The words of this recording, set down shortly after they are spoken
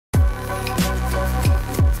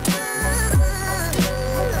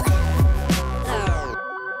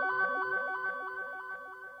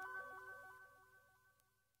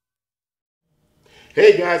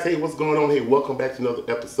Hey guys, hey, what's going on? Hey, welcome back to another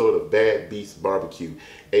episode of Bad Beast Barbecue.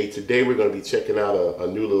 Hey, today we're going to be checking out a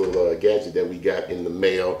new little gadget that we got in the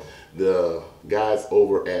mail. The guys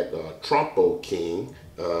over at TrompoKing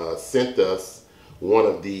sent us one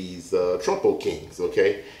of these TrompoKings,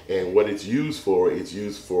 okay? And what it's used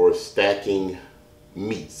for stacking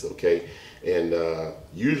meats, okay? And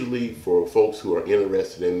usually for folks who are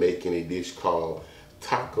interested in making a dish called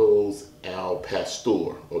tacos al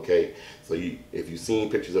pastor, okay? So if you've seen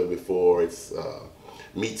pictures of it before, it's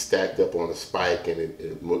meat stacked up on a spike, and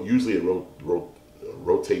usually it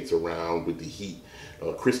rotates around with the heat,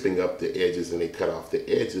 crisping up the edges, and they cut off the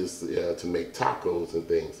edges to make tacos and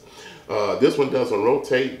things. This one doesn't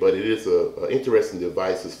rotate, but it is an interesting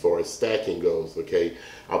device as far as stacking goes, okay?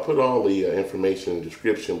 I'll put all the information in the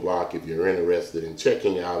description block if you're interested in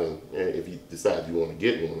checking out, and if you decide you want to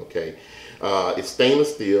get one, okay? It's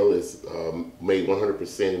stainless steel. It's made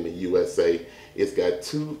 100% in the USA. It's got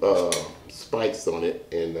two spikes on it,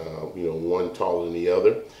 and one taller than the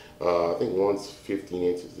other. I think one's 15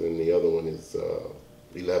 inches and the other one is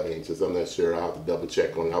 11 inches. I'm not sure. I'll have to double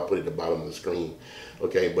check on it. I'll put it at the bottom of the screen.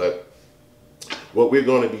 Okay, but what we're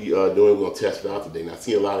going to be doing, we're going to test it out today. Now, I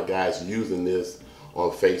see a lot of guys using this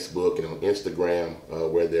on Facebook and on Instagram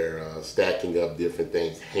where they're stacking up different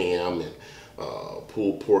things, ham and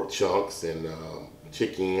pulled pork chunks and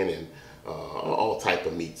chicken and all type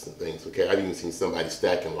of meats and things. Okay, I've even seen somebody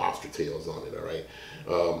stacking lobster tails on it. All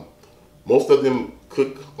right, most of them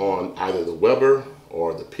cook on either the Weber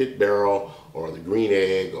or the pit barrel or the green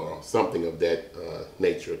egg or something of that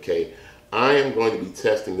nature. Okay, I am going to be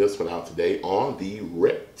testing this one out today on the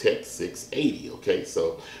Rec Tec 680. Okay,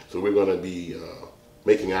 so we're going to be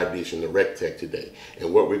making our dish in the Rec Tec today,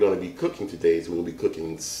 and what we're going to be cooking today is we're going to be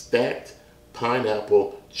cooking stacked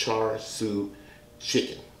pineapple Charsiu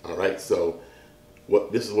chicken. All right, so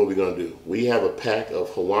this is what we're going to do. We have a pack of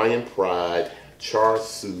Hawaiian Pride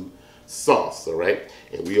Charsiu sauce, all right,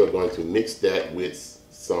 and we are going to mix that with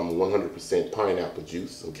some 100% pineapple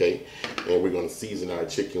juice, okay, and we're going to season our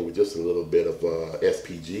chicken with just a little bit of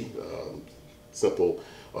SPG, simple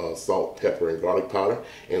salt, pepper, and garlic powder,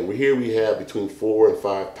 and here we have between 4 and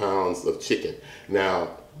 5 pounds of chicken.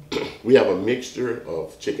 Now, we have a mixture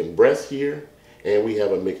of chicken breast here, and we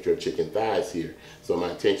have a mixture of chicken thighs here. So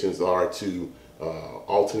my intentions are to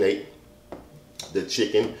alternate the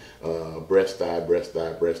chicken, breast thigh, breast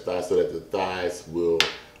thigh, breast thigh, so that the thighs will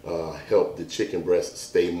help the chicken breast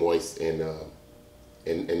stay moist and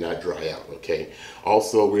not dry out, okay?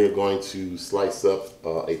 Also, we're going to slice up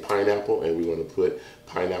a pineapple, and we're going to put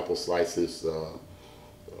pineapple slices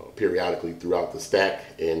periodically throughout the stack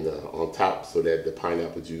and on top, so that the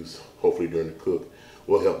pineapple juice, hopefully during the cook,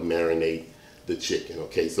 will help marinate the chicken.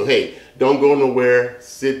 Okay, so hey, don't go nowhere.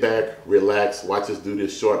 Sit back, relax, watch us do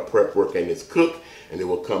this short prep work and this cook, and then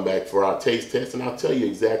we'll come back for our taste test, and I'll tell you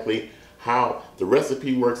exactly how the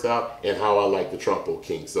recipe works out and how I like the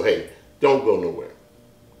TrompoKing. So hey, don't go nowhere.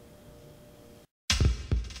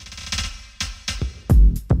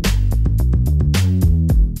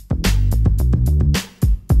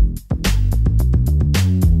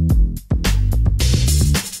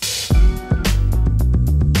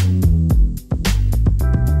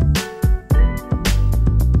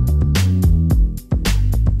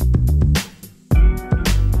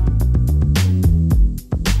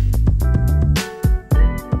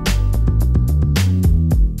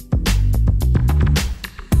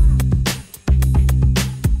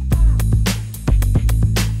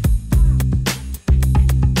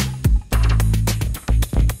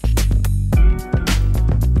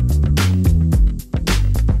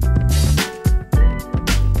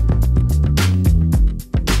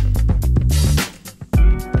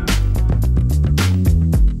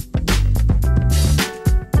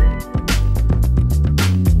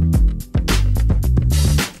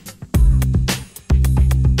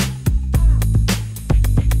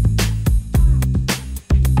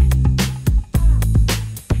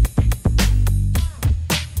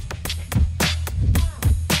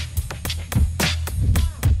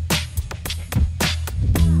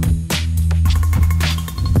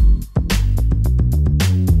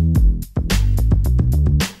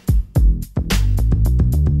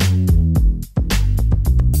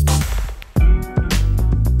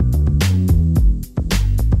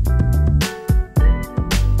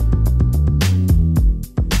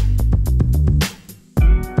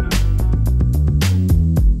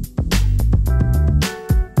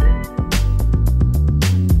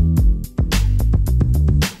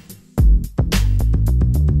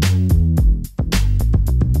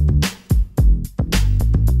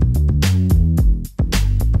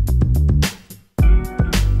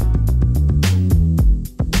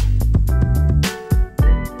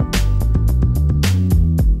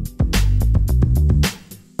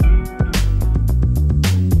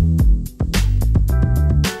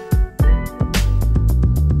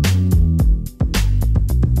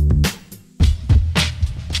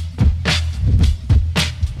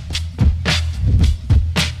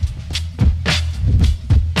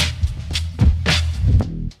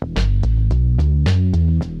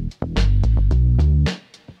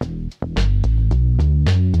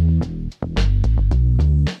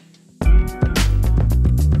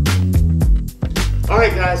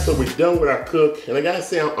 guys, so we're done with our cook, and I gotta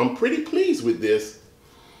say I'm pretty pleased with this.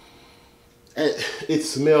 It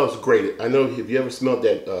smells great. I know if you ever smelled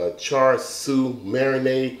that Charsiu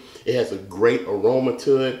marinade, it has a great aroma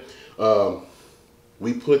to it.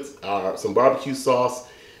 We put some barbecue sauce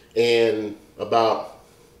and about,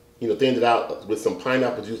 thinned it out with some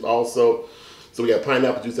pineapple juice also. So we got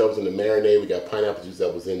pineapple juice that was in the marinade. We got pineapple juice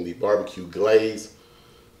that was in the barbecue glaze.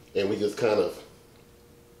 And we just kind of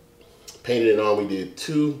painted it on. We did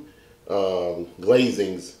 2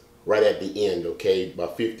 glazings right at the end, okay?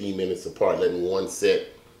 About 15 minutes apart, letting one set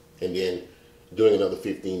and then doing another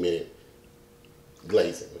 15-minute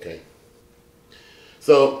glazing, okay?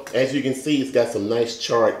 So as you can see, it's got some nice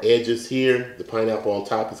charred edges here. The pineapple on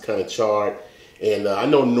top is kind of charred. And I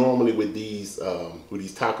know normally with these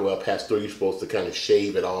taco al pastor, you're supposed to kind of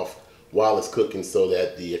shave it off while it's cooking so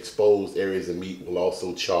that the exposed areas of meat will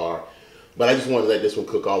also char. But I just wanted to let this one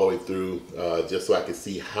cook all the way through just so I could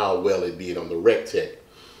see how well it did on the Rec Tec.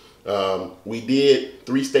 We did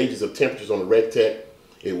 3 stages of temperatures on the Rec Tec.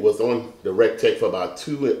 It was on the Rec Tec for about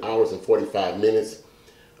 2 hours and 45 minutes.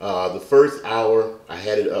 The first hour, I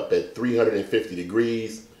had it up at 350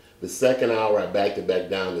 degrees. The second hour, I backed it back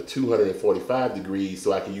down to 245 degrees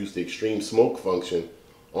so I could use the extreme smoke function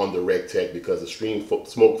on the Rec Tec, because the extreme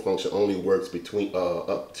smoke function only works between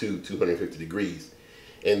up to 250 degrees.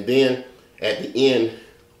 And then at the end,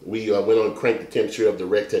 we went on and cranked the temperature of the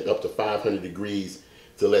Rec Tec up to 500 degrees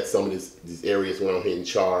to let some of these areas go ahead and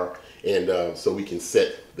char, and so we can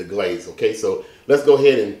set the glaze. Okay, so let's go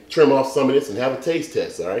ahead and trim off some of this and have a taste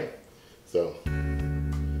test. All right, so.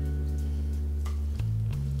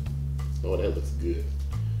 Oh, that looks good.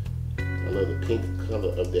 I love the pink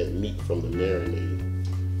color of that meat from the marinade.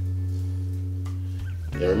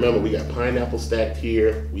 And remember, we got pineapple stacked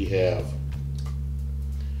here. We have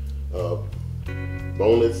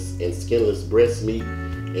boneless and skinless breast meat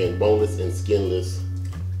and boneless and skinless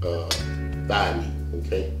thigh meat.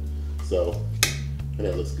 Okay, so, and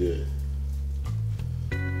that looks good.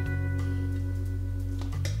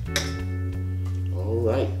 All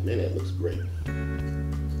right, man, that looks great.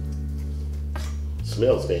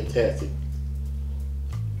 Smells fantastic,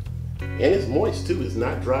 and it's moist too. It's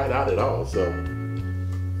not dried out at all. So,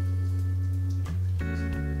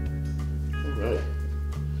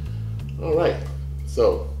 all right.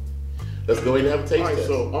 So let's go ahead and have a taste test.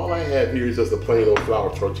 So all I have here is just a plain old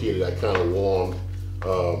flour tortilla that I kind of warmed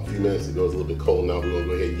a few minutes ago. It's a little bit cold now. We're gonna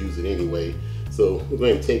go ahead and use it anyway. So we're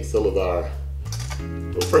going to take some of our.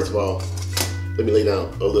 Well, first of all, let me lay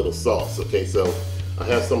down a little sauce. Okay, so I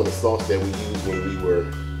have some of the sauce that we used when we were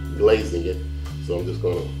glazing it. So I'm just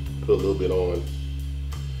gonna put a little bit on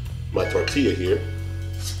my tortilla here.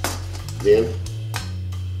 Then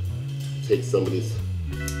take some of this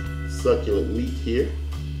succulent meat here.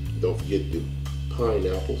 Don't forget the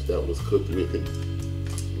pineapples that was cooked with it.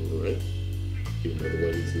 All right, get another one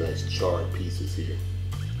of these nice charred pieces here.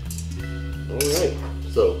 All right,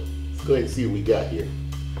 so let's go ahead and see what we got here.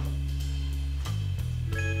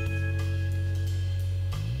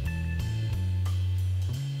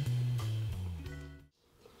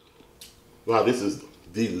 Wow, this is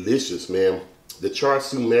delicious, man. The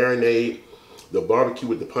Charsiu marinade, the barbecue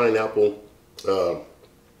with the pineapple,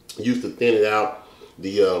 used to thin it out,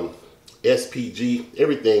 the SPG,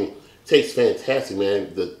 everything tastes fantastic,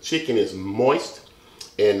 man. The chicken is moist,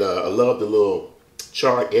 and I love the little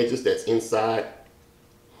charred edges that's inside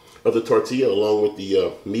of the tortilla along with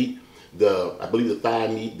the meat. I believe the thigh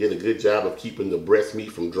meat did a good job of keeping the breast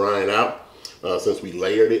meat from drying out. Since we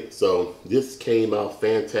layered it. So this came out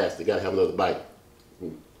fantastic. Gotta have another bite.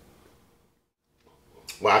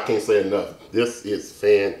 Well, I can't say enough. This is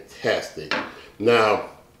fantastic. Now,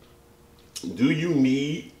 do you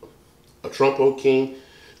need a TrompoKing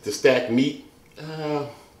to stack meat?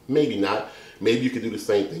 Maybe not. Maybe you could do the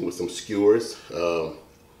same thing with some skewers.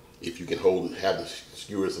 If you can have the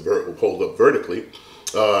skewers hold up vertically.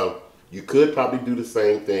 You could probably do the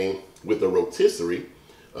same thing with a rotisserie.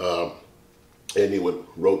 And it would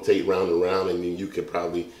rotate round and round, and then you could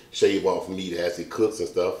probably shave off meat as it cooks and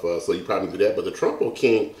stuff. So you probably do that. But the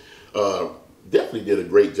TrompoKing definitely did a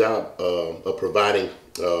great job of providing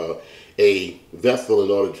a vessel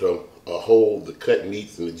in order to hold the cut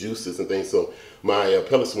meats and the juices and things. So my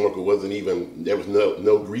pellet smoker wasn't even, there was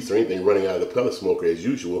no grease or anything running out of the pellet smoker as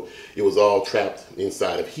usual. It was all trapped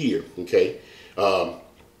inside of here, okay?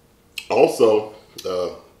 Also,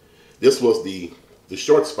 this was the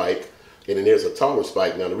short spike. And then there's a taller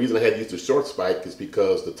spike. Now, the reason I had to use the short spike is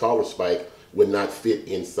because the taller spike would not fit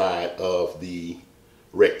inside of the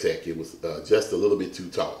Rec Tec. It was just a little bit too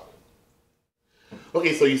tall.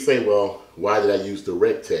 Okay, so you say, well, why did I use the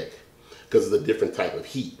Rec Tec? because it's a different type of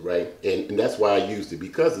heat, right? And that's why I used it,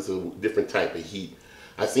 because it's a different type of heat.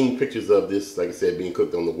 I've seen pictures of this, like I said, being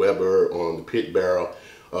cooked on the Weber, on the pit barrel,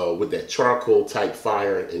 with that charcoal type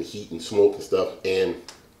fire and heat and smoke and stuff, and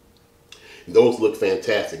those look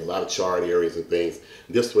fantastic. A lot of charred areas and things.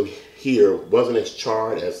 This one here wasn't as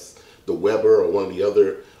charred as the Weber or one of the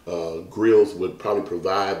other grills would probably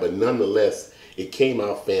provide, but nonetheless, it came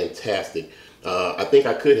out fantastic. I think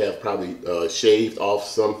I could have probably shaved off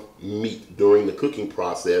some meat during the cooking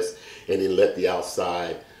process and then let the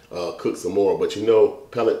outside cook some more. But you know,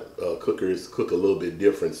 pellet cookers cook a little bit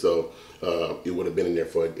different, so it would have been in there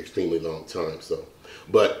for an extremely long time. So,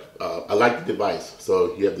 but I like the device,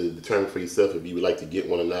 so you have to determine for yourself if you would like to get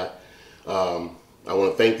one or not. I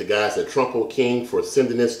want to thank the guys at TrompoKing for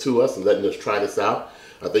sending this to us and letting us try this out.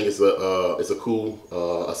 I think it's a cool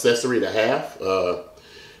accessory to have.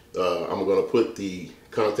 I'm going to put the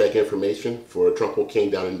contact information for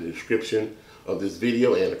TrompoKing down in the description of this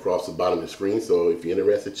video and across the bottom of the screen. So if you're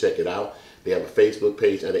interested, check it out. They have a Facebook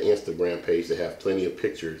page and an Instagram page that have plenty of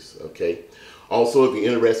pictures. Okay. Also, if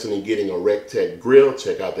you're interested in getting a Rec Tec grill,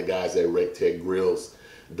 check out the guys at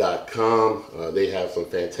RecTecGrills.com. They have some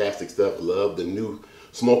fantastic stuff. Love the new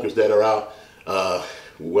smokers that are out.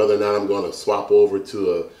 Whether or not I'm going to swap over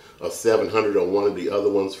to a 700 or one of the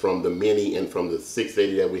other ones from the Mini and from the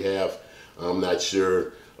 680 that we have, I'm not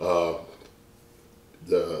sure. The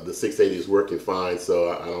 680 is working fine,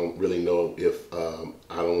 so I don't really know if I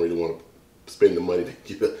don't really want to spend the money to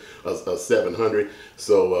get a 700.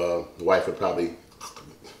 So the wife would probably,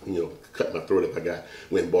 you know, cut my throat if I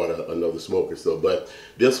went and bought another smoker. So, but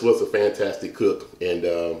this was a fantastic cook, and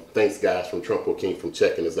thanks guys from TrompoKing for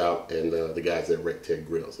checking us out, and the guys at Rec Tec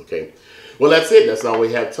Grills. Okay, well that's it. That's all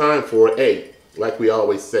we have time for. Hey, like we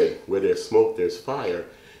always say, where there's smoke, there's fire,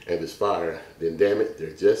 and there's fire, then damn it,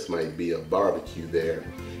 there just might be a barbecue there.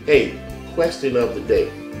 Hey, question of the day: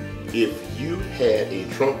 if you had a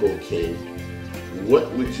TrompoKing,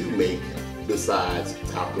 what would you make besides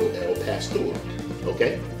taco el pastor?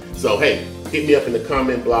 Okay. So, hey, hit me up in the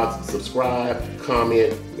comment box, subscribe,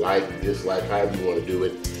 comment, like, dislike, however you want to do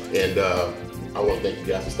it. And I want to thank you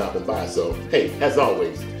guys for stopping by. So, hey, as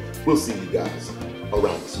always, we'll see you guys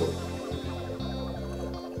around the smoke.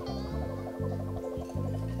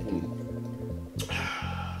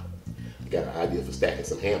 Got an idea for stacking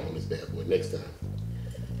some ham on this bad boy next time.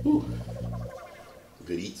 Whew.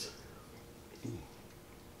 Good eats.